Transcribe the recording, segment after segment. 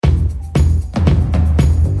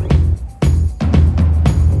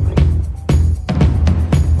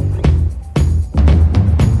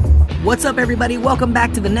What's up, everybody? Welcome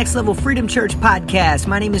back to the Next Level Freedom Church podcast.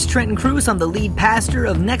 My name is Trenton Cruz. I'm the lead pastor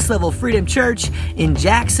of Next Level Freedom Church in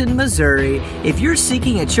Jackson, Missouri. If you're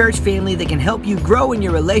seeking a church family that can help you grow in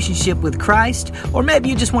your relationship with Christ, or maybe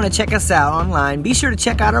you just want to check us out online, be sure to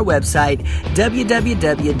check out our website,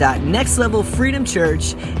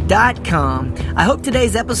 www.nextlevelfreedomchurch.com. I hope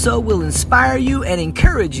today's episode will inspire you and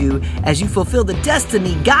encourage you as you fulfill the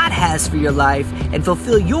destiny God has for your life and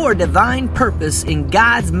fulfill your divine purpose in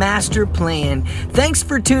God's master plan. Thanks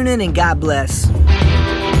for tuning in, and God bless.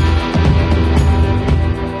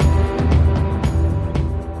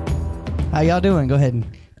 How y'all doing? Go ahead and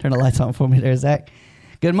turn the lights on for me there, Zach.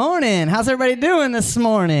 Good morning. How's everybody doing this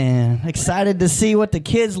morning? Excited to see what the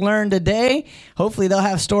kids learned today. Hopefully they'll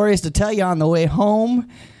have stories to tell you on the way home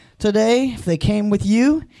today if they came with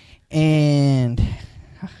you. And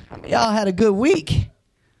y'all had a good week.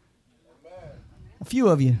 A few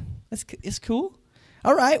of you. It's cool.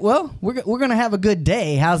 All right, well, we're going to have a good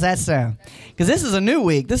day. How's that sound? Because this is a new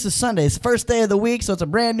week. This is Sunday. It's the first day of the week, so it's a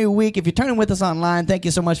brand new week. If you're turning with us online, thank you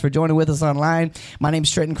so much for joining with us online. My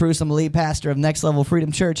name's Trenton Cruz. I'm the lead pastor of Next Level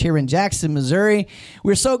Freedom Church here in Jackson, Missouri.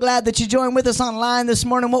 We're so glad that you joined with us online this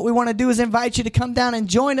morning. What we want to do is invite you to come down and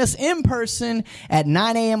join us in person at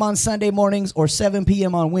 9 a.m. on Sunday mornings or 7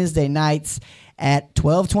 p.m. on Wednesday nights at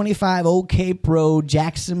 1225 Old Cape Road,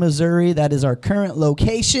 Jackson, Missouri. That is our current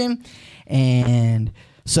location. And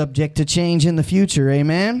subject to change in the future,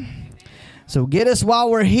 amen? So get us while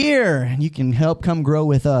we're here, and you can help come grow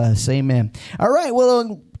with us, amen. All right,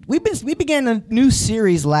 well, we began a new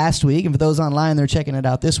series last week, and for those online, they're checking it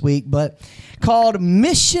out this week, but called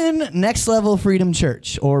Mission Next Level Freedom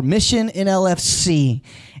Church, or Mission NLFC.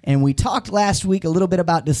 And we talked last week a little bit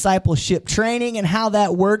about discipleship training and how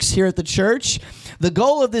that works here at the church. The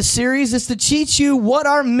goal of this series is to teach you what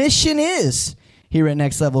our mission is here at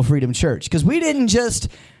Next Level Freedom Church. Because we didn't just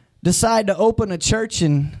decide to open a church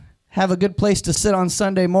and have a good place to sit on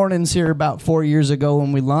Sunday mornings here about 4 years ago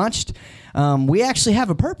when we launched. We actually have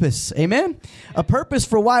a purpose, amen? A purpose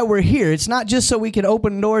for why we're here. It's not just so we can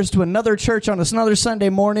open doors to another church on another Sunday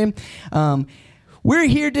morning. We're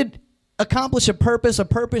here to accomplish a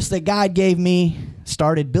purpose that God gave me,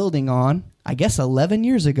 started building on, I guess 11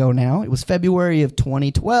 years ago now. It was February of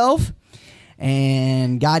 2012.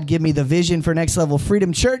 And God gave me the vision for Next Level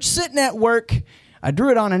Freedom Church. Sitting at work, I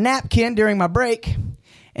drew it on a napkin during my break,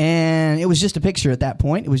 and it was just a picture at that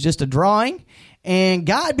point. It was just a drawing, and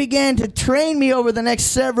God began to train me over the next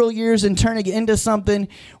several years and turn it into something.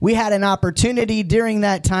 We had an opportunity during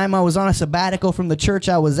that time. I was on a sabbatical from the church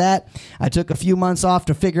I was at. I took a few months off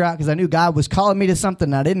to figure out because I knew God was calling me to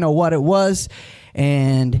something. I didn't know what it was,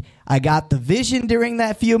 and I got the vision during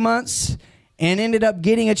that few months and ended up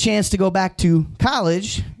getting a chance to go back to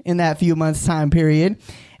college in that few months time period.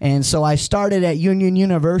 And so I started at Union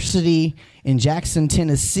University in Jackson,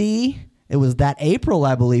 Tennessee. It was that April,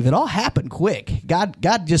 I believe. It all happened quick. God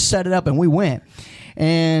just set it up and we went.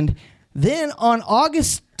 And then on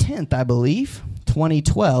August 10th, I believe,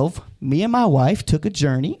 2012, me and my wife took a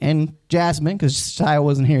journey, and Jasmine, because Shia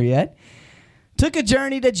wasn't here yet, took a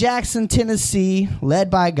journey to Jackson, Tennessee,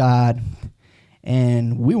 led by God.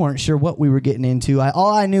 And we weren't sure what we were getting into.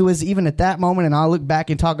 All I knew is even at that moment, and I'll look back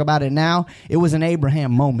and talk about it now, it was an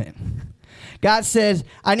Abraham moment. God says,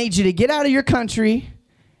 I need you to get out of your country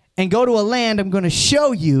and go to a land I'm going to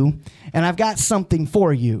show you, and I've got something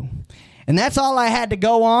for you. And that's all I had to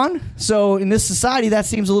go on. So in this society, that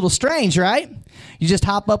seems a little strange, right? You just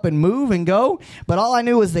hop up and move and go. But all I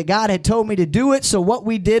knew was that God had told me to do it. So what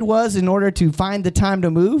we did was, in order to find the time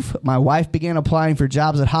to move, my wife began applying for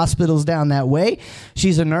jobs at hospitals down that way.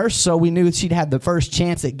 She's a nurse, so we knew she'd have the first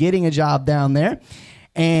chance at getting a job down there.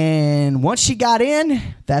 And once she got in,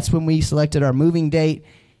 that's when we selected our moving date.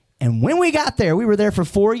 And when we got there, we were there for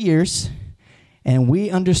 4 years. And we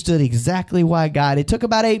understood exactly why it took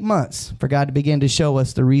about 8 months for God to begin to show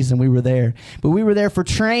us the reason we were there. But we were there for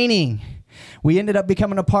training. We ended up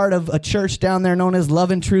becoming a part of a church down there known as Love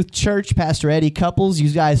and Truth Church. Pastor Eddie Couples, you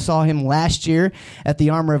guys saw him last year at the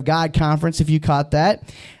Armor of God conference, if you caught that.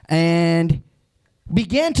 And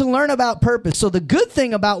began to learn about purpose. So the good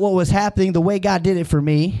thing about what was happening, the way God did it for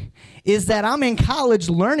me, is that I'm in college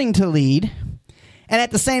learning to lead. And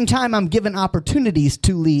at the same time, I'm given opportunities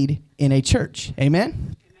to lead in a church.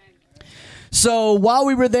 Amen? So while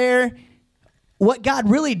we were there, what God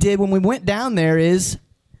really did when we went down there is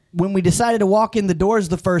when we decided to walk in the doors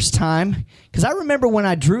the first time, because I remember when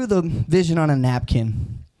I drew the vision on a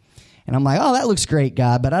napkin, and I'm like, oh, that looks great,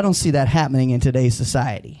 God, but I don't see that happening in today's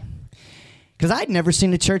society. Because I'd never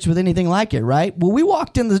seen a church with anything like it, right? Well, we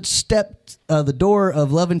walked in the door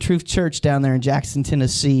of Love and Truth Church down there in Jackson,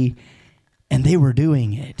 Tennessee, and they were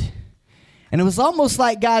doing it. And it was almost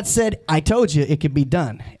like God said, I told you it could be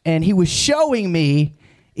done. And he was showing me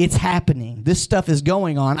it's happening. This stuff is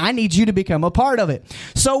going on. I need you to become a part of it.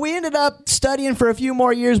 So we ended up studying for a few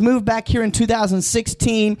more years, moved back here in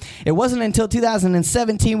 2016. It wasn't until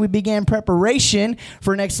 2017 we began preparation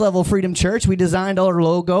for Next Level Freedom Church. We designed our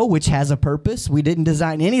logo, which has a purpose. We didn't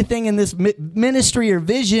design anything in this ministry or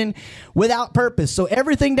vision without purpose. So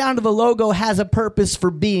everything down to the logo has a purpose for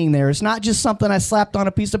being there. It's not just something I slapped on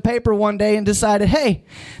a piece of paper one day and decided, hey,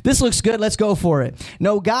 this looks good, let's go for it.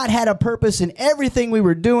 No, God had a purpose in everything we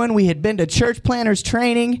were doing. We had been to church planners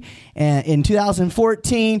training in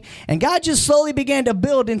 2014, and God just slowly began to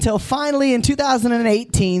build until finally in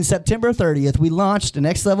 2018, September 30th, we launched the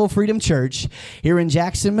Next Level Freedom Church here in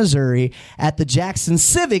Jackson, Missouri at the Jackson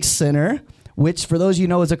Civic Center, which for those of you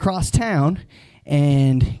know is across town.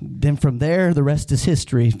 And then from there, the rest is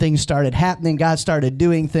history. Things started happening. God started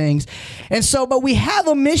doing things. And so, but we have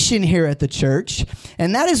a mission here at the church,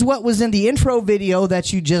 and that is what was in the intro video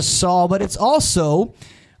that you just saw. But it's also,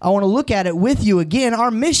 I want to look at it with you again. Our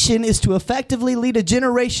mission is to effectively lead a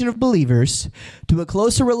generation of believers to a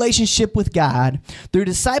closer relationship with God through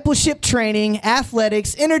discipleship training,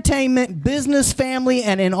 athletics, entertainment, business, family,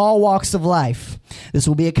 and in all walks of life. This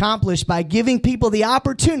will be accomplished by giving people the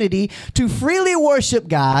opportunity to freely worship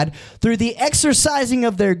God through the exercising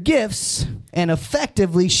of their gifts and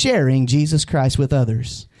effectively sharing Jesus Christ with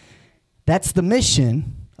others. That's the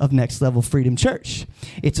mission of Next Level Freedom Church.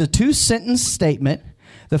 It's a 2-sentence statement.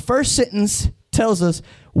 The first sentence tells us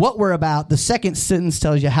what we're about. The second sentence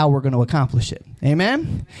tells you how we're going to accomplish it.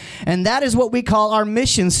 Amen? And that is what we call our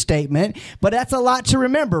mission statement. But that's a lot to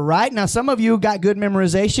remember, right? Now, some of you got good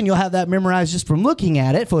memorization. You'll have that memorized just from looking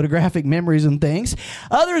at it, photographic memories and things.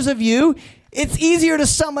 Others of you, it's easier to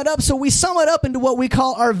sum it up. So we sum it up into what we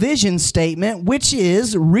call our vision statement, which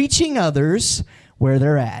is reaching others where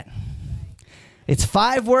they're at. It's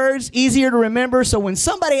 5 words, easier to remember. So when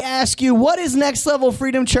somebody asks you, what is Next Level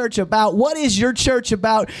Freedom Church about? What is your church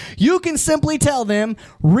about? You can simply tell them,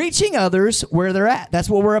 reaching others where they're at. That's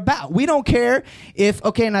what we're about. We don't care if,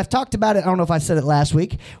 okay, and I've talked about it, I don't know if I said it last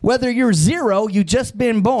week, whether you're 0, you just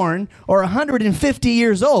been born, or 150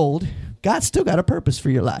 years old, God's still got a purpose for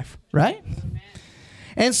your life, right? Amen.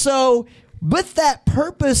 And so with that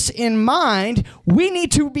purpose in mind, we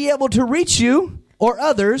need to be able to reach you or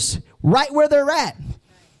others right where they're at.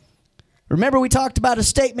 Remember, we talked about a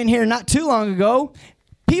statement here not too long ago.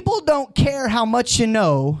 People don't care how much you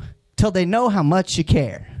know till they know how much you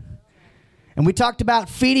care. And we talked about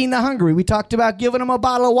feeding the hungry. We talked about giving them a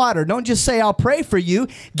bottle of water. Don't just say, I'll pray for you.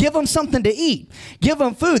 Give them something to eat. Give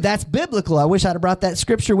them food. That's biblical. I wish I'd have brought that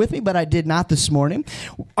scripture with me, but I did not this morning.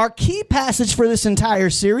 Our key passage for this entire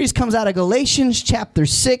series comes out of Galatians chapter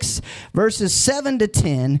 6, verses 7 to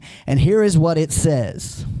 10. And here is what it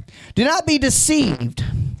says. Do not be deceived.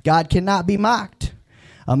 God cannot be mocked.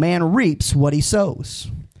 A man reaps what he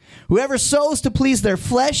sows. Whoever sows to please their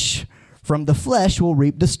flesh, from the flesh will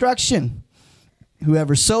reap destruction.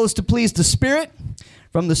 Whoever sows to please the Spirit,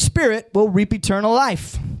 from the Spirit will reap eternal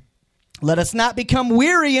life. Let us not become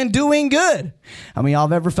weary in doing good. How many of y'all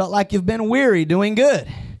have ever felt like you've been weary doing good?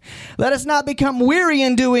 Let us not become weary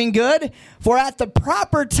in doing good, for at the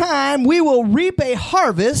proper time we will reap a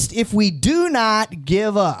harvest if we do not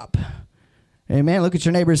give up. Amen. Look at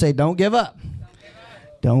your neighbor and say, don't give up.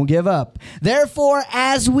 Don't give up. Therefore,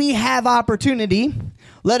 as we have opportunity,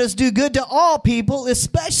 let us do good to all people,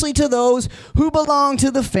 especially to those who belong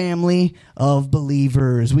to the family of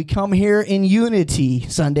believers. We come here in unity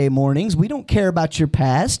Sunday mornings. We don't care about your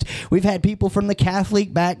past. We've had people from the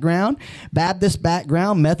Catholic background, Baptist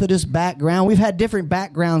background, Methodist background. We've had different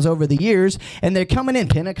backgrounds over the years, and they're coming in,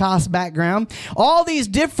 Pentecost background. All these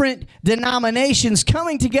different denominations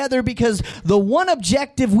coming together because the one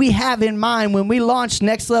objective we have in mind when we launched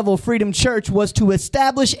Next Level Freedom Church was to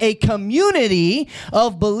establish a community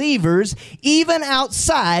of believers even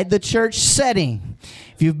outside the church setting.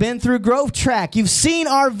 If you've been through Growth Track, you've seen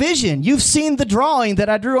our vision. You've seen the drawing that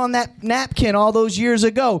I drew on that napkin all those years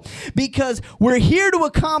ago, because we're here to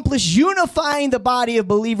accomplish unifying the body of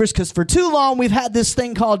believers, because for too long we've had this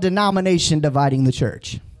thing called denomination dividing the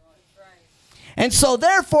church. And so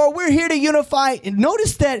therefore we're here to unify. And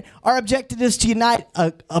notice that our objective is to unite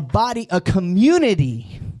a body, a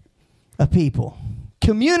community of people,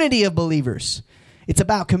 community of believers. It's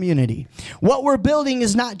about community. What we're building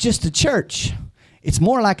is not just a church. It's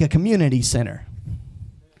more like a community center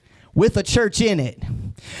with a church in it.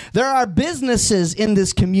 There are businesses in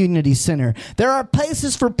this community center. There are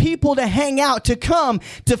places for people to hang out, to come,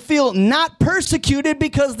 to feel not persecuted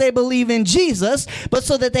because they believe in Jesus, but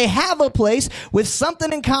so that they have a place with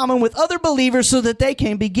something in common with other believers so that they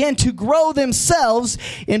can begin to grow themselves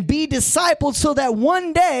and be discipled so that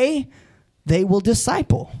one day they will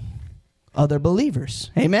disciple other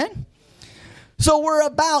believers. Amen? So we're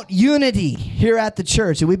about unity here at the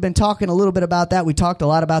church, and we've been talking a little bit about that. We talked a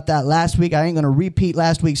lot about that last week. I ain't going to repeat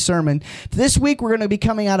last week's sermon. This week we're going to be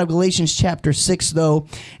coming out of Galatians chapter 6, though,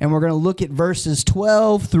 and we're going to look at verses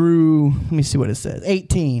 12 through, let me see what it says,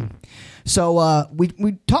 18. So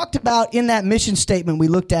we talked about in that mission statement we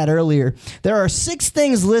looked at earlier, there are 6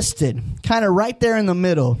 things listed, kind of right there in the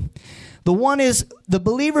middle. The one is the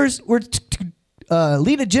believers were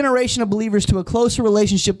lead a generation of believers to a closer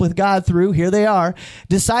relationship with God through, here they are,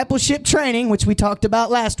 discipleship training, which we talked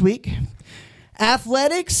about last week,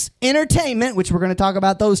 athletics, entertainment, which we're going to talk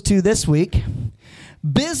about those 2 this week,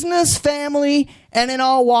 business, family, and in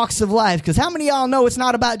all walks of life. Because how many of y'all know it's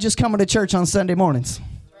not about just coming to church on Sunday mornings?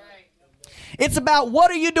 Right. It's about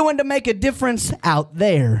what are you doing to make a difference out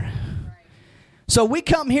there. So we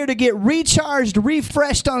come here to get recharged,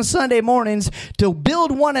 refreshed on Sunday mornings to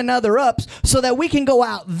build one another up so that we can go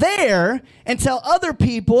out there and tell other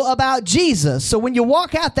people about Jesus. So when you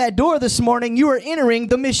walk out that door this morning, you are entering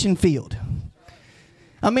the mission field.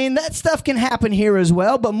 I mean, that stuff can happen here as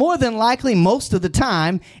well, but more than likely, most of the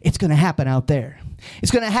time, it's going to happen out there.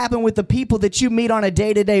 It's going to happen with the people that you meet on a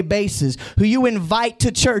day-to-day basis, who you invite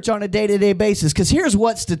to church on a day-to-day basis. Because here's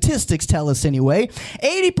what statistics tell us anyway.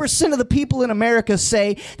 80% of the people in America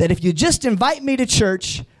say that if you just invite me to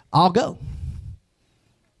church, I'll go.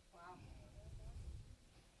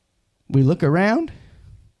 We look around.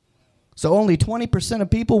 So only 20%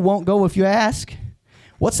 of people won't go if you ask.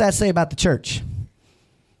 What's that say about the church?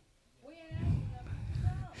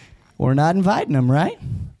 We're not inviting them, right?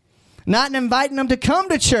 Not inviting them to come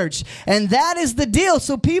to church. And that is the deal.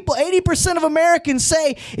 So people, 80% of Americans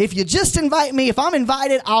say, if you just invite me, if I'm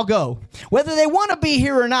invited, I'll go. Whether they want to be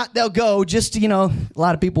here or not, they'll go. Just, a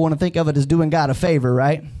lot of people want to think of it as doing God a favor,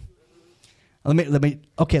 right?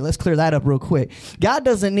 Okay, let's clear that up real quick. God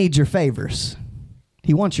doesn't need your favors.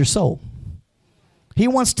 He wants your soul. He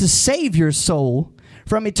wants to save your soul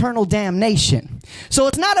from eternal damnation. So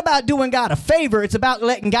it's not about doing God a favor. It's about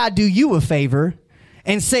letting God do you a favor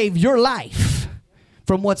and save your life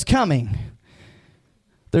from what's coming.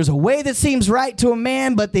 There's a way that seems right to a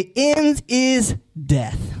man, but the end is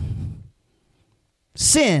death.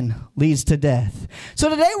 Sin leads to death. So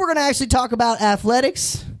today we're going to actually talk about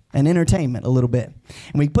athletics and entertainment a little bit.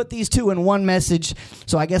 And we put these 2 in one message,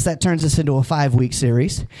 so I guess that turns us into a 5-week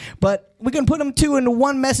series. But we can put them 2 into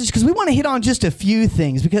one message because we want to hit on just a few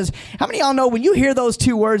things. Because how many of y'all know when you hear those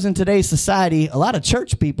 2 words in today's society, a lot of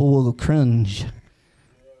church people will cringe.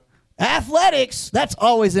 Athletics, that's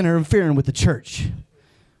always interfering with the church.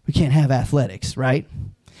 We can't have athletics, right?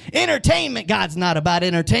 Entertainment, God's not about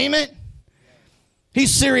entertainment.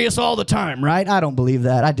 He's serious all the time, right? I don't believe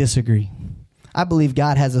that. I disagree. I believe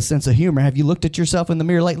God has a sense of humor. Have you looked at yourself in the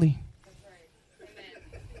mirror lately?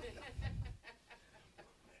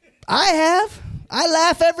 I have. I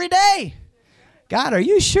laugh every day. God, are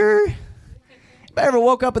you sure? You ever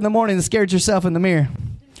woke up in the morning and scared yourself in the mirror?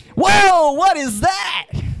 Whoa, what is that?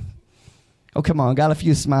 Oh, come on, got a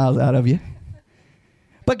few smiles out of you.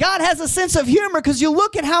 But God has a sense of humor because you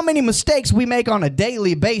look at how many mistakes we make on a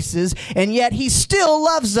daily basis, and yet He still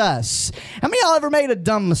loves us. How many of y'all ever made a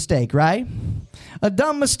dumb mistake, right? A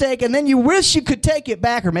dumb mistake, and then you wish you could take it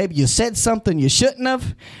back, or maybe you said something you shouldn't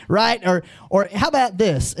have, right? Or how about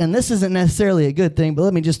this? And this isn't necessarily a good thing, but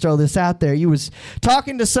let me just throw this out there. You was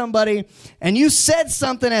talking to somebody, and you said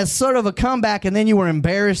something as sort of a comeback, and then you were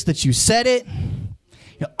embarrassed that you said it.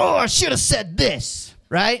 Oh, I should have said this,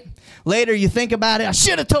 right? Later you think about it, I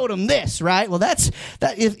should have told him this, right? Well, that's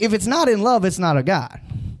that. If it's not in love, it's not a God,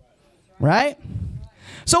 right?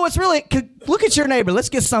 So it's really, look at your neighbor. Let's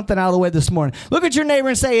get something out of the way this morning. Look at your neighbor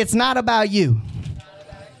and say, it's not about you.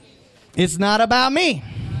 It's not about me.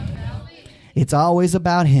 It's always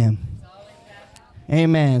about Him.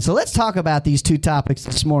 Amen. So let's talk about these 2 topics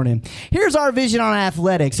this morning. Here's our vision on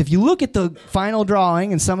athletics. If you look at the final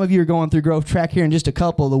drawing, and some of you are going through Growth Track here in just a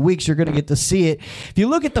couple of the weeks, you're going to get to see it. If you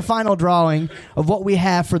look at the final drawing of what we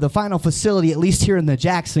have for the final facility, at least here in the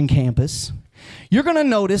Jackson campus, you're going to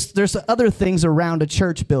notice there's other things around a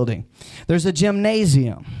church building. There's a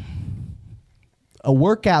gymnasium, a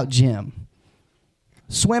workout gym,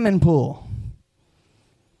 swimming pool.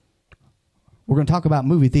 We're going to talk about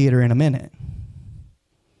movie theater in a minute.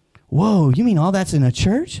 Whoa, you mean all that's in a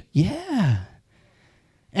church? Yeah.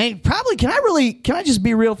 And probably, can I just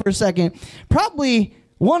be real for a second? Probably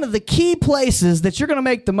one of the key places that you're going to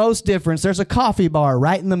make the most difference, there's a coffee bar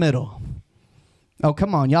right in the middle. Oh,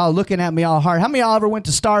 come on. Y'all looking at me all hard. How many of y'all ever went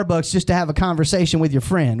to Starbucks just to have a conversation with your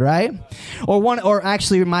friend, right? Or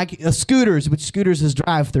actually, Scooters, which Scooters is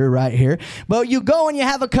drive-through right here. But you go and you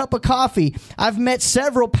have a cup of coffee. I've met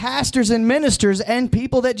several pastors and ministers and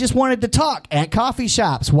people that just wanted to talk at coffee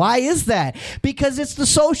shops. Why is that? Because it's the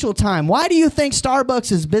social time. Why do you think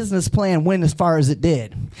Starbucks' business plan went as far as it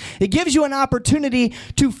did? It gives you an opportunity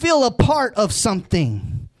to feel a part of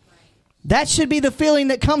something. That should be the feeling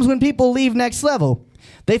that comes when people leave Next Level.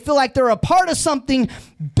 They feel like they're a part of something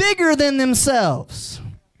bigger than themselves.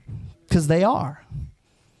 Because they are.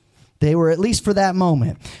 They were, at least for that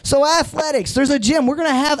moment. So athletics, there's a gym. We're going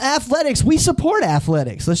to have athletics. We support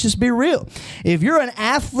athletics. Let's just be real. If you're an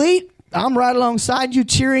athlete, I'm right alongside you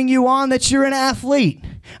cheering you on that you're an athlete.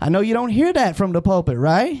 I know you don't hear that from the pulpit,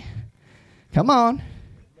 right? Come on.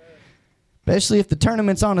 Especially if the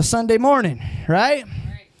tournament's on a Sunday morning, right?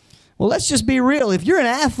 Well, let's just be real. If you're an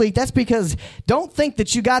athlete, that's because don't think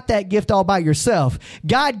that you got that gift all by yourself.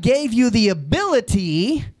 God gave you the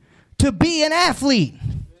ability to be an athlete.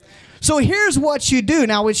 So here's what you do.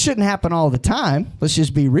 Now, it shouldn't happen all the time. Let's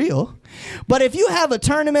just be real. But if you have a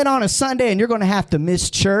tournament on a Sunday and you're going to have to miss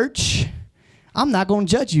church, I'm not going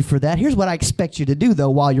to judge you for that. Here's what I expect you to do, though,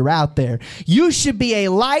 while you're out there. You should be a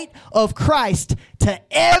light of Christ to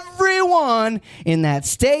everyone in that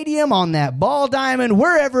stadium, on that ball diamond,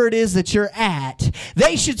 wherever it is that you're at.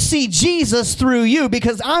 They should see Jesus through you,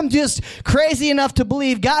 because I'm just crazy enough to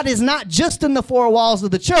believe God is not just in the four walls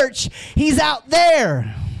of the church. He's out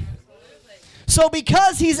there. So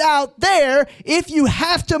because he's out there, if you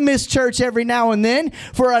have to miss church every now and then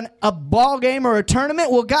for a ball game or a tournament,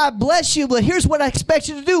 well, God bless you. But here's what I expect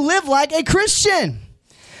you to do. Live like a Christian.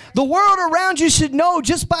 The world around you should know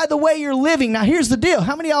just by the way you're living. Now, here's the deal.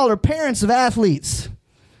 How many of y'all are parents of athletes?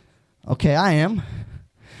 Okay, I am.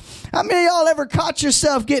 How many of y'all ever caught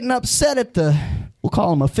yourself getting upset at we'll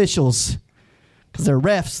call them officials, because they're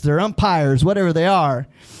refs, they're umpires, whatever they are,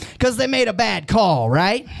 because they made a bad call,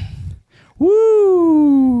 right?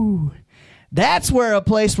 Woo! That's a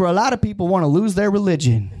place where a lot of people want to lose their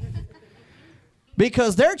religion.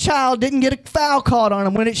 Because their child didn't get a foul called on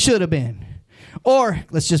them when it should have been. Or,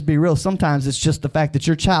 let's just be real, sometimes it's just the fact that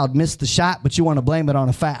your child missed the shot, but you want to blame it on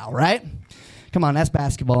a foul, right? Come on, that's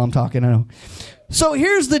basketball I'm talking, I know. So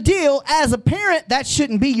here's the deal. As a parent, that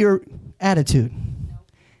shouldn't be your attitude.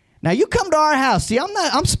 Now, you come to our house. See,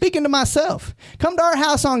 I'm speaking to myself. Come to our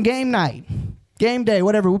house on game night. Game day,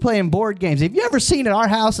 whatever, we're playing board games. Have you ever seen at our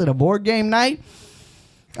house at a board game night?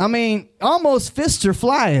 I mean, almost fists are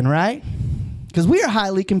flying, right? Because we are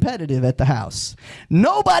highly competitive at the house.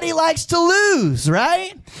 Nobody likes to lose,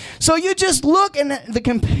 right? So you just look and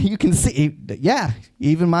you can see, yeah,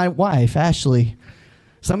 even my wife, Ashley.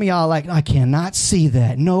 Some of y'all are like, I cannot see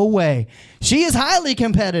that. No way. She is highly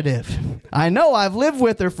competitive. I know. I've lived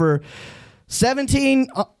with her for 17,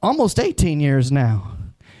 almost 18 years now.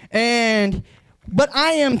 But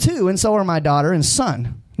I am too, and so are my daughter and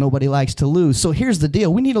son. Nobody likes to lose. So here's the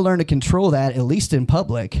deal. We need to learn to control that, at least in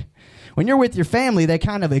public. When you're with your family, they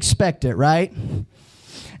kind of expect it, right?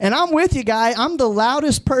 And I'm with you, guy. I'm the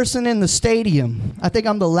loudest person in the stadium. I think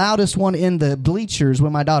I'm the loudest one in the bleachers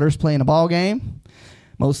when my daughter's playing a ball game.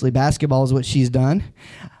 Mostly basketball is what she's done.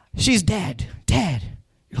 She's, Dad,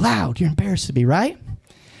 you're loud. You're embarrassed to be, right?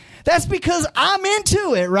 That's because I'm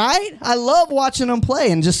into it, right? I love watching them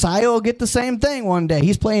play, and Josiah will get the same thing one day.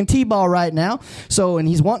 He's playing T-ball right now, and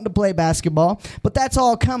he's wanting to play basketball, but that's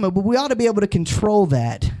all coming, but we ought to be able to control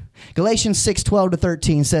that. Galatians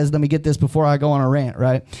 6:12-13 says, let me get this before I go on a rant,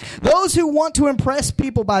 right? Those who want to impress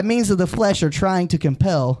people by means of the flesh are trying to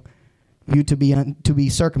compel you to be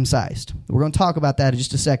circumcised. We're going to talk about that in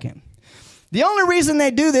just a second. The only reason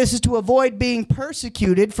they do this is to avoid being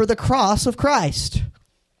persecuted for the cross of Christ.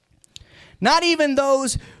 Not even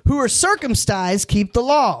those who are circumcised keep the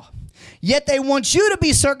law. Yet they want you to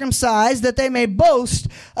be circumcised that they may boast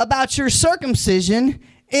about your circumcision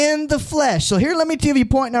in the flesh. So here, let me give you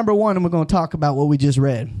point number one, and we're going to talk about what we just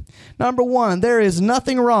read. Number one, there is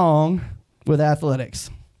nothing wrong with athletics.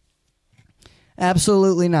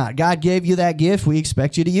 Absolutely not. God gave you that gift. We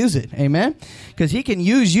expect you to use it. Amen? Because he can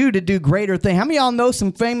use you to do greater things. How many of y'all know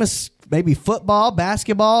some famous maybe football,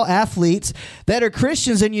 basketball athletes that are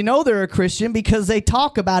Christians, and you know they're a Christian because they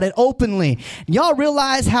talk about it openly? Y'all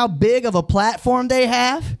realize how big of a platform they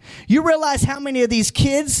have? You realize how many of these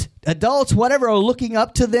kids, adults, whatever, are looking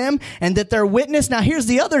up to them and that they're witness? Now, here's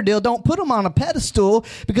the other deal. Don't put them on a pedestal,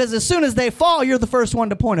 because as soon as they fall, you're the first one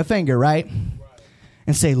to point a finger, right?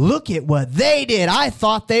 and say, look at what they did. I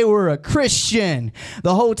thought they were a Christian.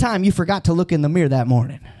 The whole time you forgot to look in the mirror that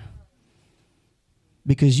morning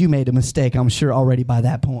because you made a mistake, I'm sure, already by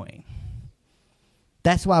that point.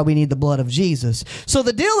 That's why we need the blood of Jesus. So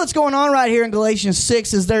the deal that's going on right here in Galatians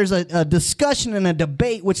 6 is there's a discussion and a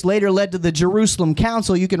debate which later led to the Jerusalem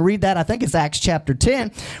Council. You can read that. I think it's Acts chapter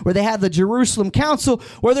 10, where they have the Jerusalem Council,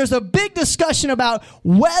 where there's a big discussion about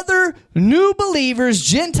whether new believers,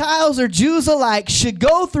 Gentiles or Jews alike, should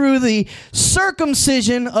go through the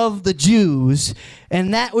circumcision of the Jews.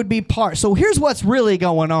 And that would be part. So here's what's really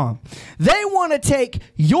going on. They want to take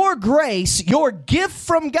your grace, your gift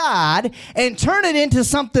from God, and turn it into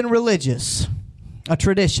something religious, a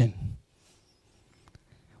tradition.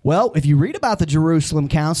 Well, if you read about the Jerusalem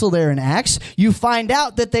Council there in Acts, you find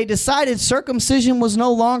out that they decided circumcision was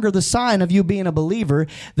no longer the sign of you being a believer.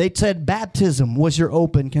 They said baptism was your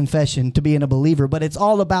open confession to being a believer, but it's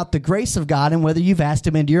all about the grace of God and whether you've asked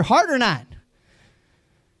him into your heart or not.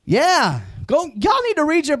 Yeah. Y'all need to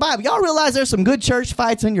read your Bible. Y'all realize there's some good church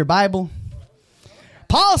fights in your Bible?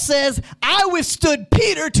 Paul says, I withstood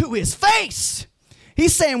Peter to his face.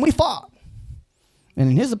 He's saying we fought. And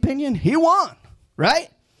in his opinion, he won, right?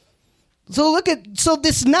 So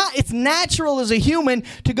it's natural as a human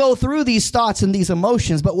to go through these thoughts and these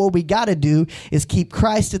emotions, but what we got to do is keep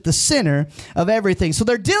Christ at the center of everything. So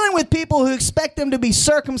they're dealing with people who expect them to be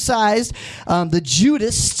circumcised, the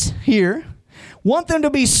Judists here. Want them to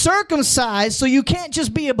be circumcised, so you can't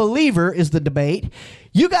just be a believer, is the debate.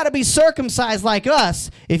 You got to be circumcised like us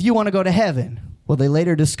if you want to go to heaven. Well, they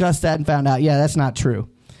later discussed that and found out, yeah, that's not true.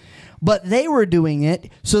 But they were doing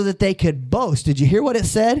it so that they could boast. Did you hear what it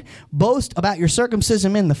said? Boast about your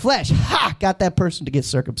circumcision in the flesh. Ha! Got that person to get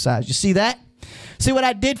circumcised. You see that? See what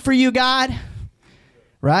I did for you, God?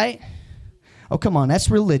 Right? Oh, come on. That's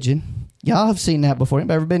religion. Y'all have seen that before.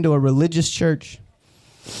 Anybody ever been to a religious church?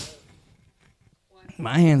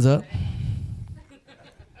 My hands up.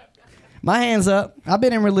 My hands up. I've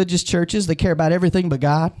been in religious churches. They care about everything but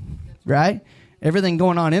God, right? Everything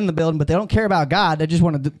going on in the building, but they don't care about God. They just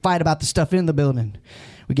want to fight about the stuff in the building.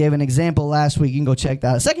 We gave an example last week. You can go check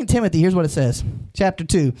that out. 2 Timothy, here's what it says. Chapter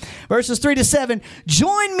 2, verses 3 to 7.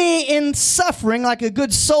 Join me in suffering like a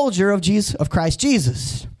good soldier of Christ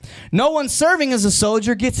Jesus. No one serving as a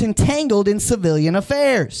soldier gets entangled in civilian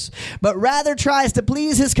affairs, but rather tries to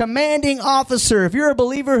please his commanding officer. If you're a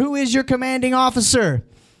believer, who is your commanding officer?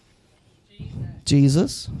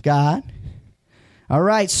 Jesus, God. All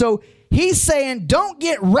right, so he's saying don't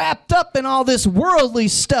get wrapped up in all this worldly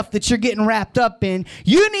stuff that you're getting wrapped up in.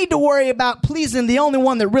 You need to worry about pleasing the only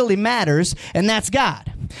one that really matters, and that's God.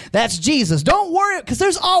 That's Jesus. Don't worry, because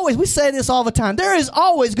we say this all the time, there is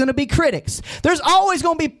always going to be critics. There's always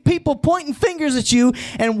going to be people pointing fingers at you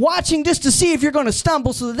and watching just to see if you're going to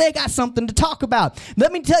stumble so that they got something to talk about.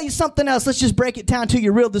 Let me tell you something else. Let's just break it down to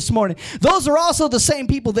you real this morning. Those are also the same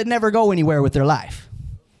people that never go anywhere with their life.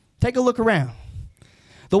 Take a look around.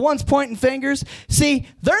 The ones pointing fingers, see,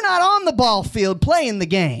 they're not on the ball field playing the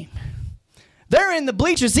game. They're in the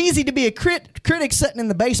bleachers. It's easy to be a critic sitting in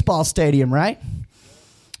the baseball stadium, right?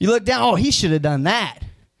 You look down, oh, he should have done that.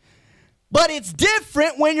 But it's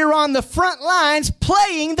different when you're on the front lines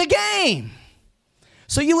playing the game.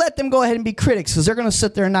 So you let them go ahead and be critics because they're going to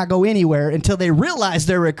sit there and not go anywhere until they realize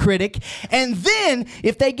they're a critic. And then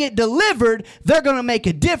if they get delivered, they're going to make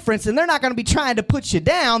a difference, and they're not going to be trying to put you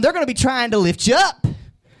down. They're going to be trying to lift you up.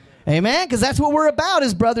 Amen? Because that's what we're about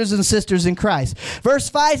as brothers and sisters in Christ. Verse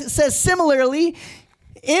 5, it says, similarly,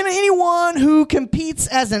 in anyone who competes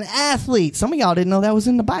as an athlete. Some of y'all didn't know that was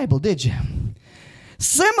in the Bible, did you?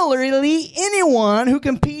 Similarly, anyone who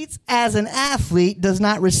competes as an athlete does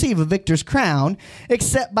not receive a victor's crown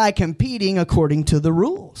except by competing according to the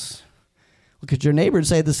rules. Look at your neighbor and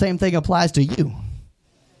say the same thing applies to you.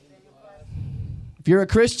 If you're a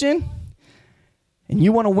Christian and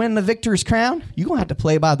you want to win the victor's crown, you're going to have to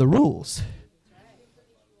play by the rules.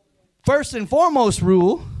 First and foremost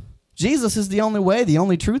rule, Jesus is the only way, the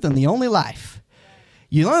only truth, and the only life.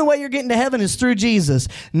 The only way you're getting to heaven is through Jesus.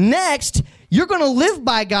 Next, you're going to live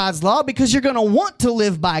by God's law because you're going to want to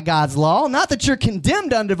live by God's law. Not that you're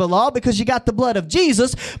condemned under the law because you got the blood of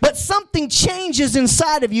Jesus, but something changes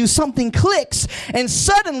inside of you, something clicks, and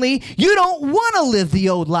suddenly you don't want to live the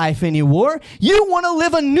old life anymore. You want to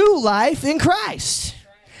live a new life in Christ.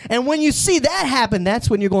 And when you see that happen, that's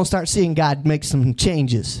when you're going to start seeing God make some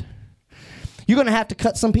changes. You're going to have to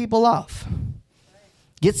cut some people off.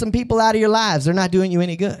 Get some people out of your lives. They're not doing you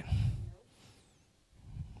any good.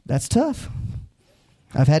 That's tough.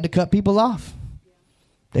 I've had to cut people off.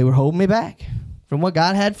 They were holding me back from what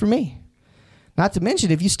God had for me. Not to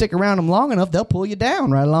mention, if you stick around them long enough, they'll pull you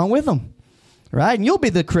down right along with them. right? And you'll be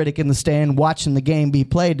the critic in the stand watching the game be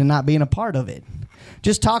played and not being a part of it.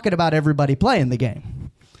 Just talking about everybody playing the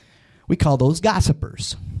game. We call those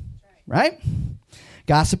gossipers, right?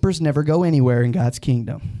 Gossipers never go anywhere in God's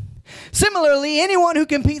kingdom. Similarly, anyone who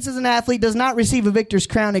competes as an athlete does not receive a victor's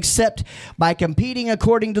crown except by competing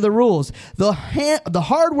according to the rules. The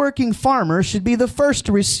hardworking farmer should be the first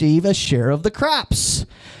to receive a share of the crops.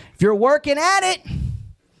 If you're working at it,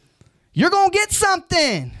 you're going to get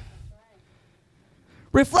something.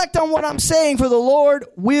 Reflect on what I'm saying, for the Lord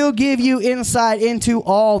will give you insight into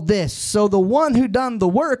all this. So the one who done the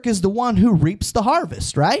work is the one who reaps the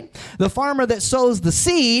harvest, right? The farmer that sows the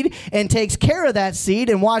seed and takes care of that seed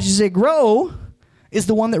and watches it grow is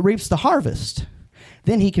the one that reaps the harvest.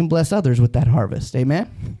 Then he can bless others with that harvest.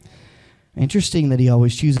 Amen? Interesting that he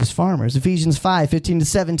always chooses farmers. Ephesians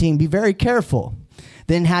 5:15-17, be very careful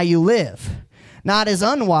then how you live, not as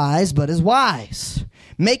unwise, but as wise,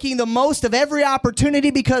 making the most of every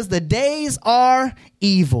opportunity because the days are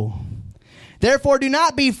evil. Therefore, do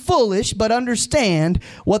not be foolish, but understand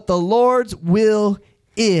what the Lord's will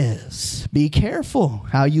is. Be careful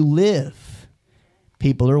how you live.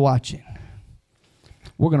 People are watching.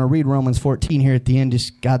 We're going to read Romans 14 here at the end.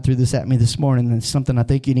 Just God threw this at me this morning, and it's something I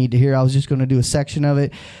think you need to hear. I was just going to do a section of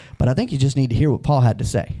it, but I think you just need to hear what Paul had to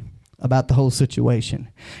say about the whole situation.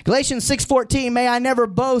 Galatians 6:14, may I never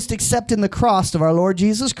boast except in the cross of our Lord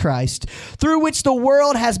Jesus Christ, through which the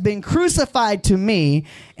world has been crucified to me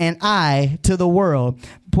and I to the world.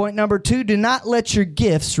 Point number 2, do not let your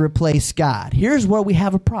gifts replace God. Here's where we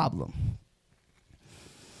have a problem.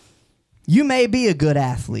 You may be a good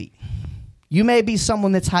athlete. You may be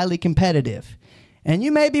someone that's highly competitive. And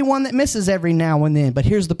you may be one that misses every now and then, but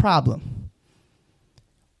here's the problem.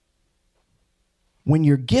 When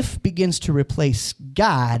your gift begins to replace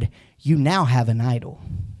God, you now have an idol.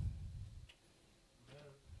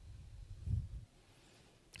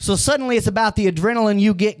 So suddenly it's about the adrenaline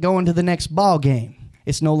you get going to the next ball game.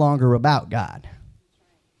 It's no longer about God.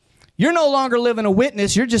 You're no longer living a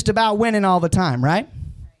witness. You're just about winning all the time, right?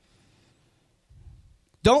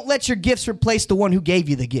 Don't let your gifts replace the one who gave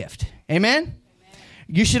you the gift. Amen?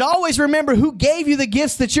 You should always remember who gave you the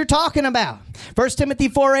gifts that you're talking about. 1 Timothy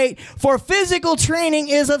 4:8, for physical training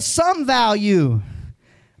is of some value,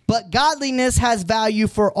 but godliness has value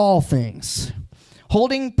for all things,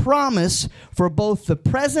 holding promise for both the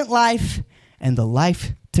present life and the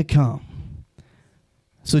life to come.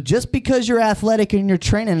 So just because you're athletic and you're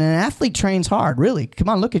training, and an athlete trains hard, really. Come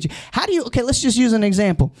on, look at you. Okay, let's just use an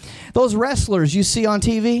example. Those wrestlers you see on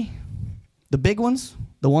TV, the big ones,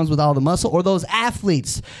 the ones with all the muscle, or those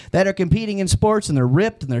athletes that are competing in sports and they're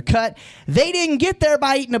ripped and they're cut, they didn't get there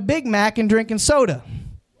by eating a Big Mac and drinking soda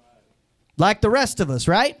like the rest of us,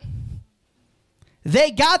 right?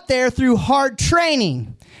 They got there through hard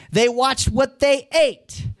training. They watched what they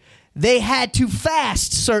ate. They had to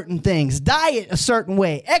fast certain things, diet a certain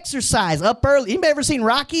way, exercise up early. Anybody ever seen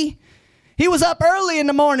Rocky? He was up early in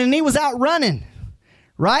the morning and he was out running.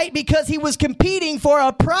 Right? Because he was competing for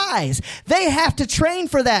a prize. They have to train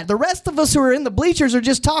for that. The rest of us who are in the bleachers are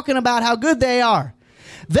just talking about how good they are.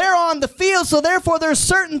 They're on the field, so therefore there's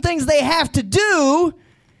certain things they have to do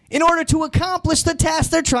in order to accomplish the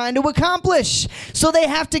task they're trying to accomplish. So they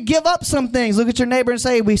have to give up some things. Look at your neighbor and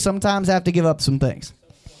say, we sometimes have to give up some things.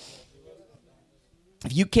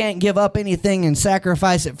 If you can't give up anything and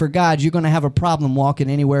sacrifice it for God, you're going to have a problem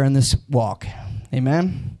walking anywhere in this walk.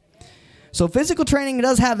 Amen? So physical training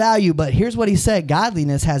does have value, but here's what he said.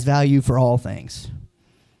 Godliness has value for all things.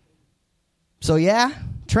 So yeah,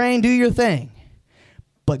 train, do your thing.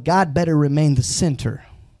 But God better remain the center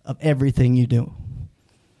of everything you do.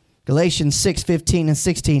 Galatians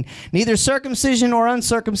 6:15-16. Neither circumcision or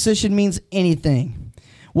uncircumcision means anything.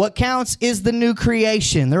 What counts is the new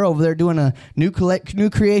creation. They're over there doing a new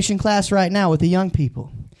creation class right now with the young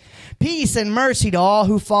people. Peace and mercy to all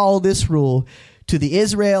who follow this rule, to the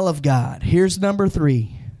Israel of God. Here's number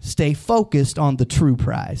 3. Stay focused on the true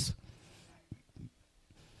prize.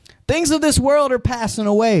 Things of this world are passing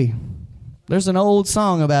away. There's an old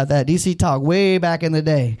song about that, DC Talk, way back in the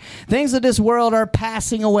day. Things of this world are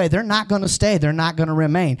passing away. They're not going to stay. They're not going to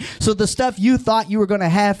remain. So the stuff you thought you were going to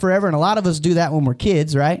have forever, and a lot of us do that when we're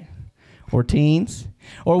kids, right? Or teens,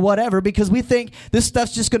 or whatever, because we think this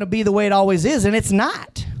stuff's just going to be the way it always is, and it's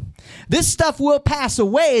not. This stuff will pass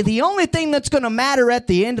away. The only thing that's going to matter at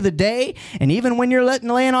the end of the day, and even when you're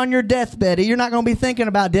laying on your deathbed, you're not going to be thinking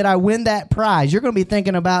about, did I win that prize? You're going to be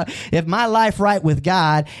thinking about, if my life right with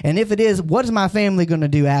God, and if it is, what is my family going to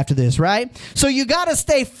do after this, right? So you got to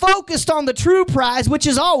stay focused on the true prize, which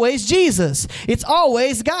is always Jesus. It's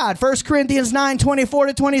always God. 1 Corinthians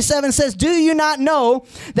 9:24-27 says, do you not know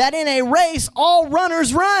that in a race all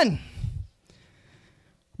runners run,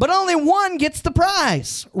 but only one gets the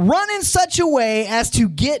prize? Run in such a way as to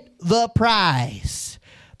get the prize.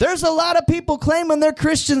 There's a lot of people claiming they're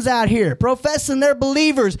Christians out here, professing they're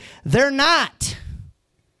believers. They're not.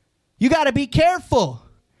 You got to be careful.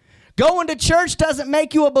 Going to church doesn't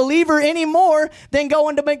make you a believer any more than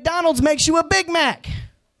going to McDonald's makes you a Big Mac.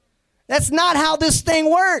 That's not how this thing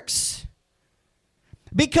works.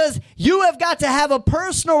 Because you have got to have a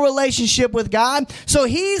personal relationship with God. So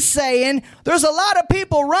he's saying there's a lot of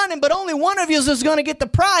people running, but only one of you is going to get the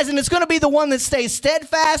prize, and it's going to be the one that stays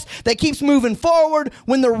steadfast, that keeps moving forward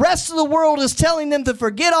when the rest of the world is telling them to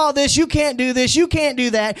forget all this. You can't do this. You can't do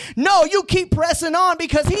that. No, you keep pressing on,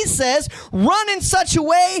 because he says run in such a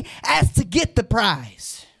way as to get the prize.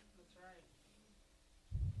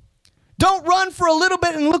 Don't run for a little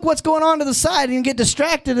bit and look what's going on to the side and get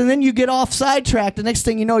distracted, and then you get off sidetracked. The next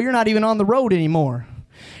thing you know, you're not even on the road anymore.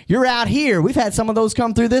 You're out here. We've had some of those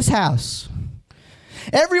come through this house.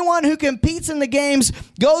 Everyone who competes in the games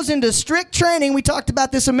goes into strict training. We talked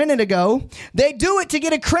about this a minute ago. They do it to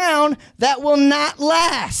get a crown that will not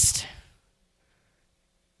last.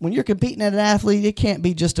 When you're competing as an athlete, it can't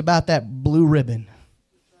be just about that blue ribbon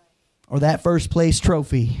or that first place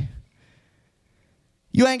trophy.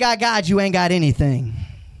 You ain't got God, you ain't got anything.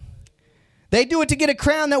 They do it to get a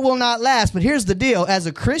crown that will not last. But here's the deal. As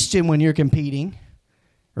a Christian, when you're competing,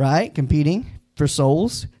 right? Competing for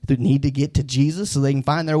souls that need to get to Jesus so they can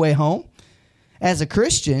find their way home. As a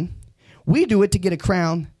Christian, we do it to get a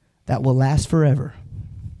crown that will last forever.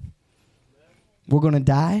 We're going to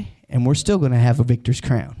die, and we're still going to have a victor's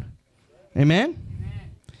crown. Amen?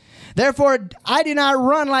 Therefore, I do not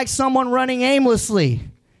run like someone running aimlessly.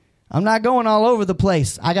 I'm not going all over the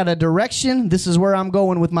place. I got a direction. This is where I'm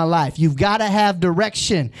going with my life. You've got to have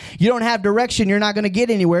direction. You don't have direction, you're not going to get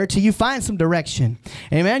anywhere till you find some direction.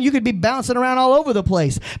 Amen? You could be bouncing around all over the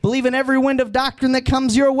place. Believe in every wind of doctrine that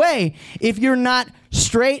comes your way if you're not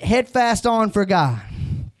straight, head fast on for God.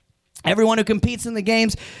 Everyone who competes in the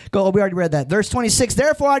games, we already read that. Verse 26,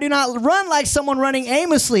 therefore I do not run like someone running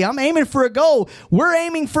aimlessly. I'm aiming for a goal. We're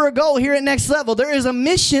aiming for a goal here at Next Level. There is a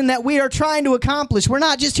mission that we are trying to accomplish. We're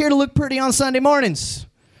not just here to look pretty on Sunday mornings.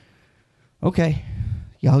 Okay,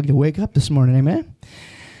 y'all get to wake up this morning, amen?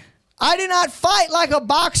 I do not fight like a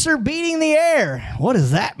boxer beating the air. What does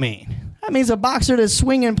that mean? That means a boxer that's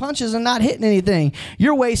swinging punches and not hitting anything.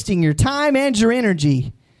 You're wasting your time and your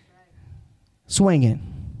energy swinging,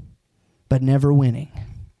 but never winning.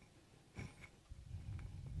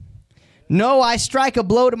 No, I strike a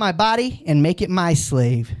blow to my body and make it my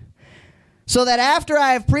slave, so that after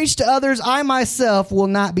I have preached to others, I myself will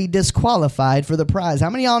not be disqualified for the prize. How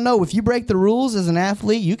many of y'all know if you break the rules as an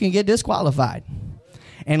athlete, you can get disqualified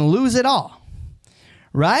and lose it all,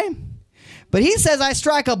 right? But he says, I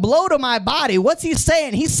strike a blow to my body. What's he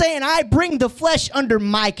saying? He's saying, I bring the flesh under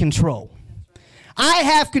my control. I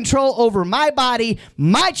have control over my body,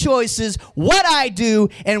 my choices, what I do,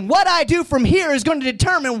 and what I do from here is going to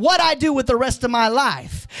determine what I do with the rest of my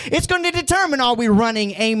life. It's going to determine, are we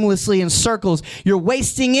running aimlessly in circles? You're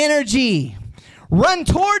wasting energy. Run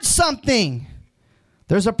towards something.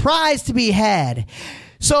 There's a prize to be had.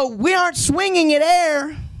 So we aren't swinging at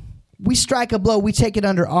air. We strike a blow. We take it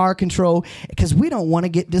under our control because we don't want to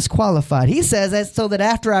get disqualified. He says that so that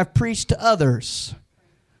after I've preached to others.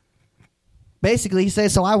 Basically, he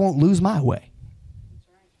says, so I won't lose my way.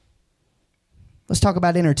 Let's talk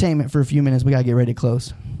about entertainment for a few minutes. We got to get ready to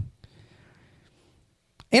close.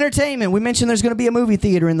 Entertainment. We mentioned there's going to be a movie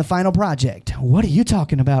theater in the final project. What are you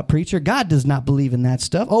talking about, preacher? God does not believe in that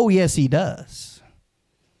stuff. Oh, yes, he does.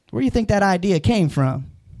 Where do you think that idea came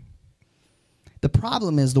from? The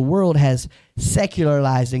problem is the world has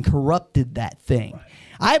secularized and corrupted that thing.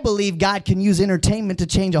 I believe God can use entertainment to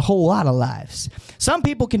change a whole lot of lives. Some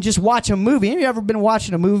people can just watch a movie. Have you ever been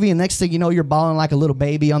watching a movie and next thing you know, you're bawling like a little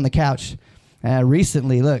baby on the couch?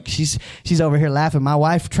 Recently, look, she's over here laughing. My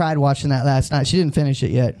wife tried watching that last night. She didn't finish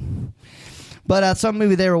it yet. But some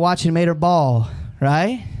movie they were watching made her bawl,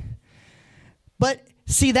 right? But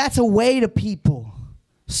see, that's a way to people.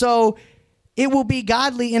 So it will be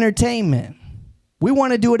godly entertainment. We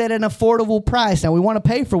want to do it at an affordable price. Now, we want to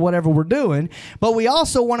pay for whatever we're doing, but we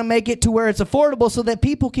also want to make it to where it's affordable so that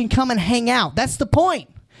people can come and hang out. That's the point.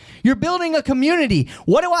 You're building a community.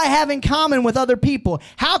 What do I have in common with other people?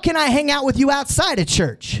 How can I hang out with you outside of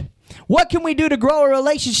church? What can we do to grow a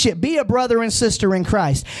relationship? Be a brother and sister in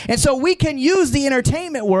Christ. And so we can use the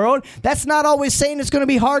entertainment world. That's not always saying it's going to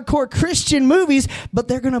be hardcore Christian movies, but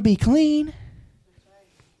they're going to be clean.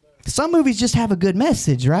 Some movies just have a good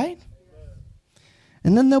message, right?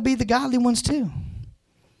 And then there'll be the godly ones too.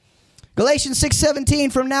 Galatians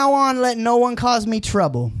 6:17, from now on, let no one cause me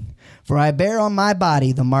trouble, for I bear on my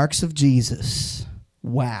body the marks of Jesus.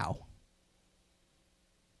 Wow.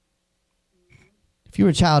 If you're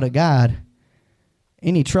a child of God,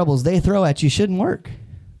 any troubles they throw at you shouldn't work.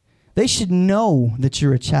 They should know that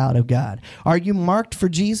you're a child of God. Are you marked for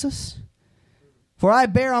Jesus? For I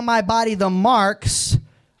bear on my body the marks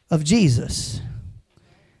of Jesus.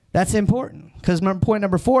 That's important. Because point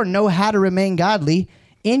number 4, know how to remain godly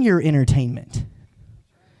in your entertainment.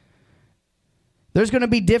 There's going to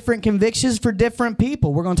be different convictions for different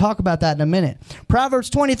people. We're going to talk about that in a minute. Proverbs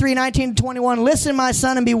 23:19-21. Listen, my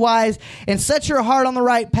son, and be wise, and set your heart on the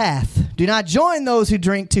right path. Do not join those who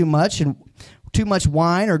drink too much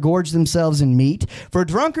wine or gorge themselves in meat. For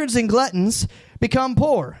drunkards and gluttons become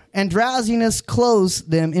poor, and drowsiness clothes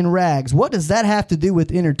them in rags. What does that have to do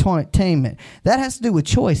with entertainment? That has to do with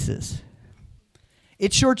choices.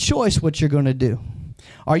 It's your choice what you're going to do.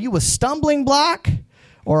 Are you a stumbling block?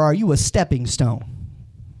 Or are you a stepping stone?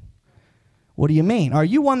 What do you mean? Are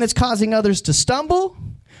you one that's causing others to stumble?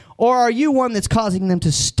 Or are you one that's causing them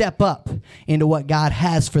to step up into what God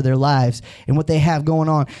has for their lives and what they have going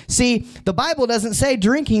on? See, the Bible doesn't say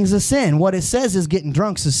drinking is a sin. What it says is getting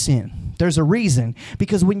drunk's a sin. There's a reason.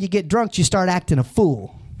 Because when you get drunk, you start acting a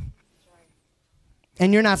fool.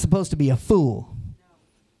 And you're not supposed to be a fool.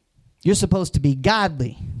 You're supposed to be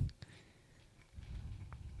godly.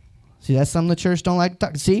 See, that's something the church don't like to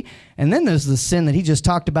talk. See, and then there's the sin that he just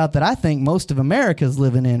talked about that I think most of America is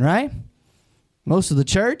living in, right? Most of the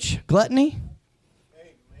church, gluttony.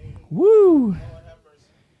 Woo!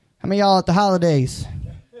 How many of y'all at the holidays?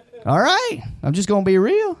 All right, I'm just going to be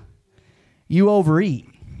real. You overeat.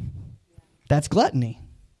 That's gluttony.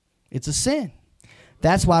 It's a sin.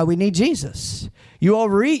 That's why we need Jesus. You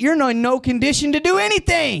overeat, you're in no condition to do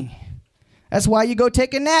anything. That's why you go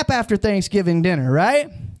take a nap after Thanksgiving dinner, right?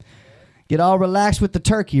 Get all relaxed with the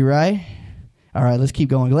turkey, right? All right, let's keep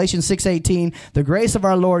going. Galatians 6:18, the grace of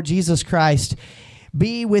our Lord Jesus Christ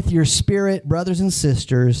be with your spirit, brothers and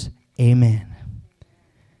sisters. Amen.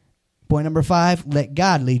 Point number 5, let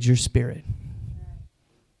God lead your spirit.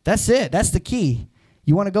 That's it. That's the key.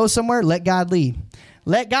 You want to go somewhere? Let God lead.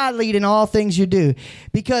 Let God lead in all things you do.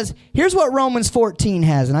 Because here's what Romans 14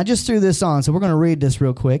 has, and I just threw this on, so we're going to read this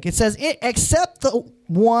real quick. It says, except the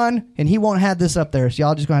one, and he won't have this up there, so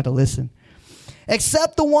y'all just going to have to listen.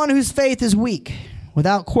 Except the one whose faith is weak,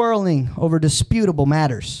 without quarreling over disputable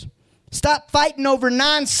matters. Stop fighting over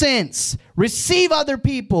nonsense. Receive other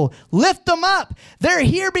people. Lift them up. They're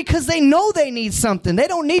here because they know they need something. They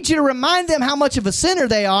don't need you to remind them how much of a sinner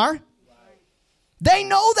they are. They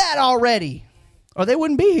know that already, or they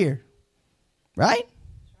wouldn't be here. Right?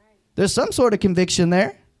 There's some sort of conviction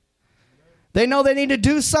there. They know they need to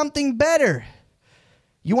do something better.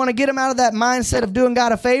 You want to get them out of that mindset of doing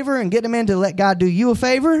God a favor and get them in to let God do you a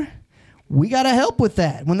favor? We got to help with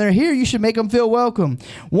that. When they're here, you should make them feel welcome.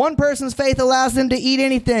 One person's faith allows them to eat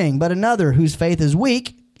anything, but another whose faith is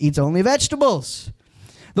weak eats only vegetables.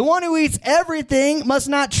 The one who eats everything must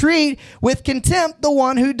not treat with contempt the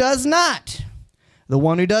one who does not. The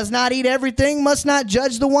one who does not eat everything must not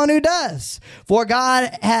judge the one who does, for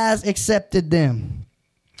God has accepted them.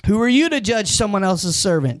 Who are you to judge someone else's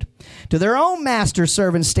servant? To their own master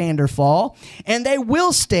servants stand or fall, and they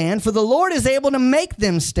will stand, for the Lord is able to make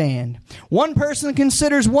them stand. One person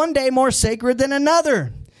considers one day more sacred than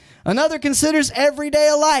another. Another considers every day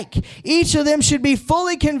alike. Each of them should be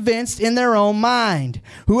fully convinced in their own mind.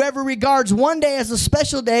 Whoever regards one day as a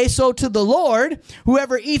special day, so to the Lord.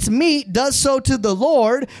 Whoever eats meat does so to the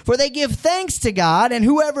Lord, for they give thanks to God. And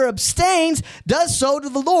whoever abstains does so to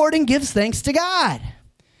the Lord and gives thanks to God.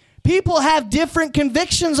 People have different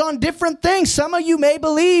convictions on different things. Some of you may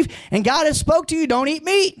believe, and God has spoke to you, don't eat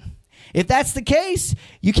meat. If that's the case,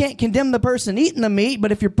 you can't condemn the person eating the meat,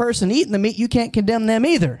 but if your person eating the meat, you can't condemn them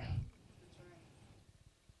either.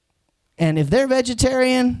 And if they're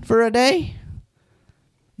vegetarian for a day,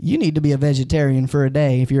 you need to be a vegetarian for a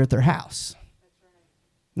day if you're at their house.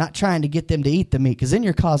 Not trying to get them to eat the meat, because then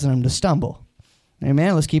you're causing them to stumble.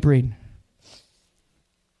 Amen? Let's keep reading.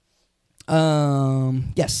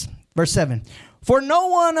 Yes, verse 7. For no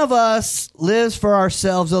one of us lives for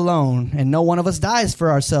ourselves alone, and no one of us dies for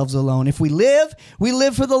ourselves alone. If we live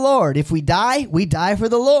for the Lord. If we die for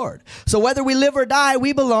the Lord. So whether we live or die,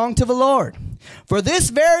 we belong to the Lord. For this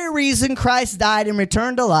very reason, Christ died and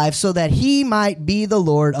returned to life, so that he might be the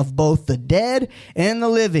Lord of both the dead and the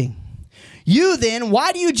living. You then,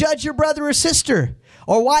 why do you judge your brother or sister?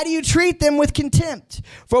 Or why do you treat them with contempt?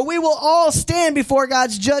 For we will all stand before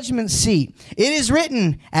God's judgment seat. It is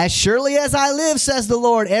written, as surely as I live, says the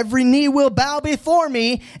Lord, every knee will bow before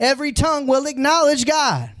me, every tongue will acknowledge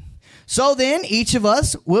God. So then, each of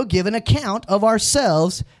us will give an account of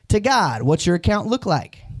ourselves to God. What's your account look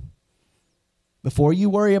like? Before you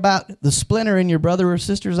worry about the splinter in your brother or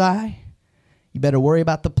sister's eye, you better worry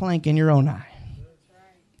about the plank in your own eye.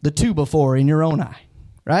 The 2x4 in your own eye,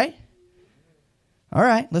 right? All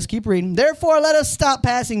right, let's keep reading. Therefore, let us stop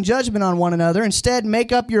passing judgment on one another. Instead,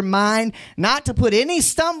 make up your mind not to put any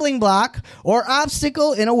stumbling block or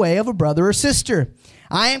obstacle in a way of a brother or sister.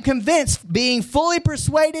 I am convinced, being fully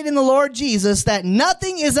persuaded in the Lord Jesus, that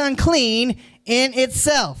nothing is unclean in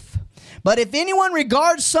itself. But if anyone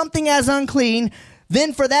regards something as unclean,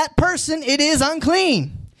 then for that person it is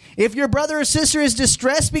unclean. If your brother or sister is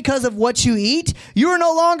distressed because of what you eat, you are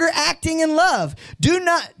no longer acting in love. Do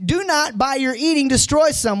not by your eating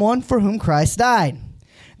destroy someone for whom Christ died.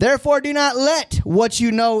 Therefore, do not let what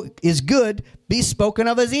you know is good be spoken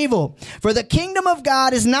of as evil. For the kingdom of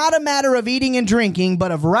God is not a matter of eating and drinking,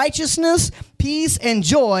 but of righteousness, peace, and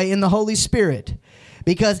joy in the Holy Spirit.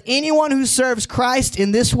 Because anyone who serves Christ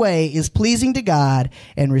in this way is pleasing to God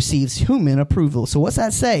and receives human approval. So what's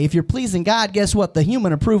that say? If you're pleasing God, guess what? The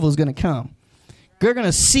human approval is going to come. They're going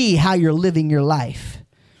to see how you're living your life.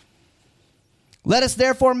 Let us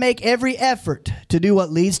therefore make every effort to do what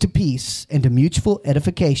leads to peace and to mutual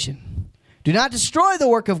edification. Do not destroy the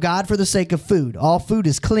work of God for the sake of food. All food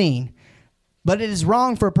is clean, but it is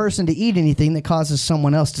wrong for a person to eat anything that causes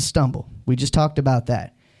someone else to stumble. We just talked about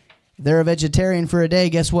that. They're a vegetarian for a day,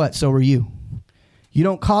 guess what? So are you. You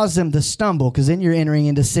don't cause them to stumble, because then you're entering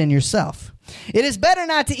into sin yourself. It is better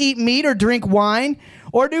not to eat meat or drink wine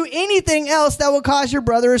or do anything else that will cause your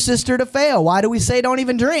brother or sister to fail. Why do we say don't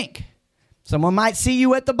even drink? Someone might see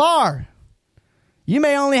you at the bar. You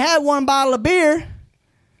may only have one bottle of beer,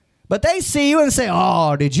 but they see you and say,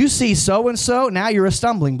 oh, did you see so-and-so? Now you're a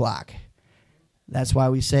stumbling block. That's why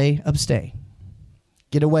we say abstain.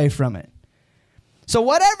 Get away from it. So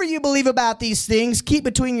whatever you believe about these things, keep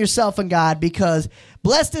between yourself and God, because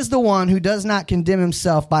blessed is the one who does not condemn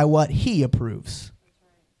himself by what he approves.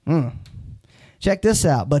 Check this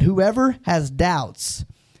out. But whoever has doubts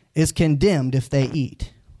is condemned if they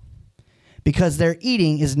eat, because their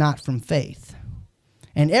eating is not from faith.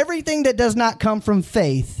 And everything that does not come from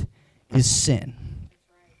faith is sin.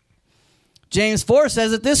 James 4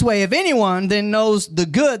 says it this way: if anyone then knows the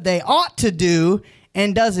good they ought to do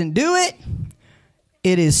and doesn't do it,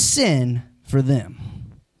 it is sin for them.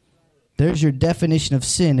 There's your definition of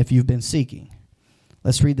sin if you've been seeking.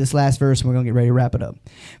 Let's read this last verse and we're going to get ready to wrap it up.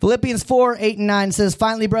 Philippians 4:8-9 says,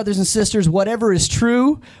 finally, brothers and sisters, whatever is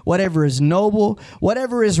true, whatever is noble,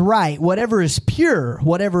 whatever is right, whatever is pure,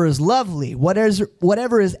 whatever is lovely,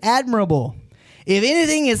 whatever is admirable, if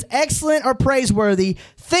anything is excellent or praiseworthy,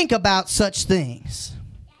 think about such things.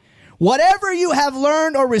 Whatever you have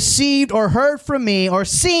learned or received or heard from me or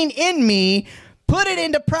seen in me, put it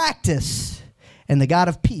into practice, and the God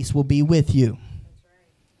of peace will be with you.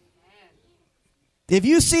 If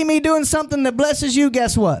you see me doing something that blesses you,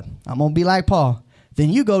 guess what? I'm going to be like Paul. Then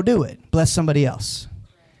you go do it. Bless somebody else.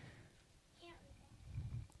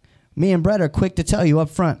 Me and Brett are quick to tell you up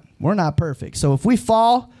front, we're not perfect. So if we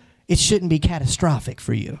fall, it shouldn't be catastrophic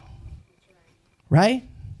for you. Right?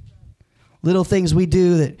 Little things we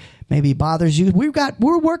do that maybe bothers you.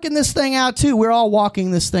 We're working this thing out too. We're all walking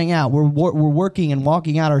this thing out. We're working and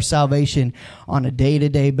walking out our salvation on a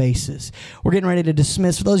day-to-day basis. We're getting ready to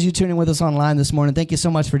dismiss. For those of you tuning with us online this morning, thank you so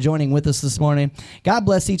much for joining with us this morning. God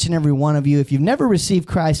bless each and every one of you. If you've never received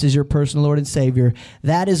Christ as your personal Lord and Savior,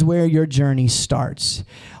 that is where your journey starts.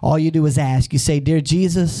 All you do is ask. You say, Dear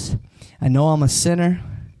Jesus, I know I'm a sinner.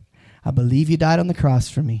 I believe you died on the cross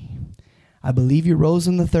for me. I believe you rose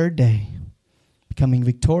on the third day, becoming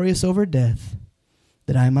victorious over death,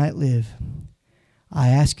 that I might live. I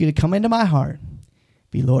ask you to come into my heart,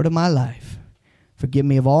 be Lord of my life. Forgive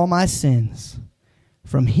me of all my sins.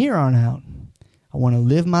 From here on out, I want to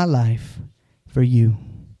live my life for you.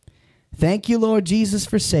 Thank you, Lord Jesus,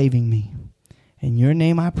 for saving me. In your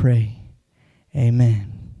name I pray.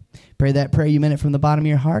 Amen. Pray that prayer you meant it from the bottom of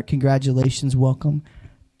your heart. Congratulations. Welcome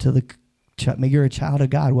to maybe you're a child of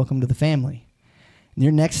God. Welcome to the family. And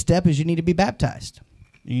your next step is you need to be baptized.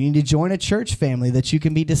 You need to join a church family that you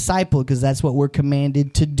can be discipled, because that's what we're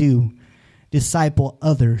commanded to do. Disciple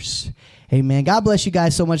others. Amen. God bless you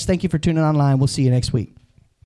guys so much. Thank you for tuning online. We'll see you next week.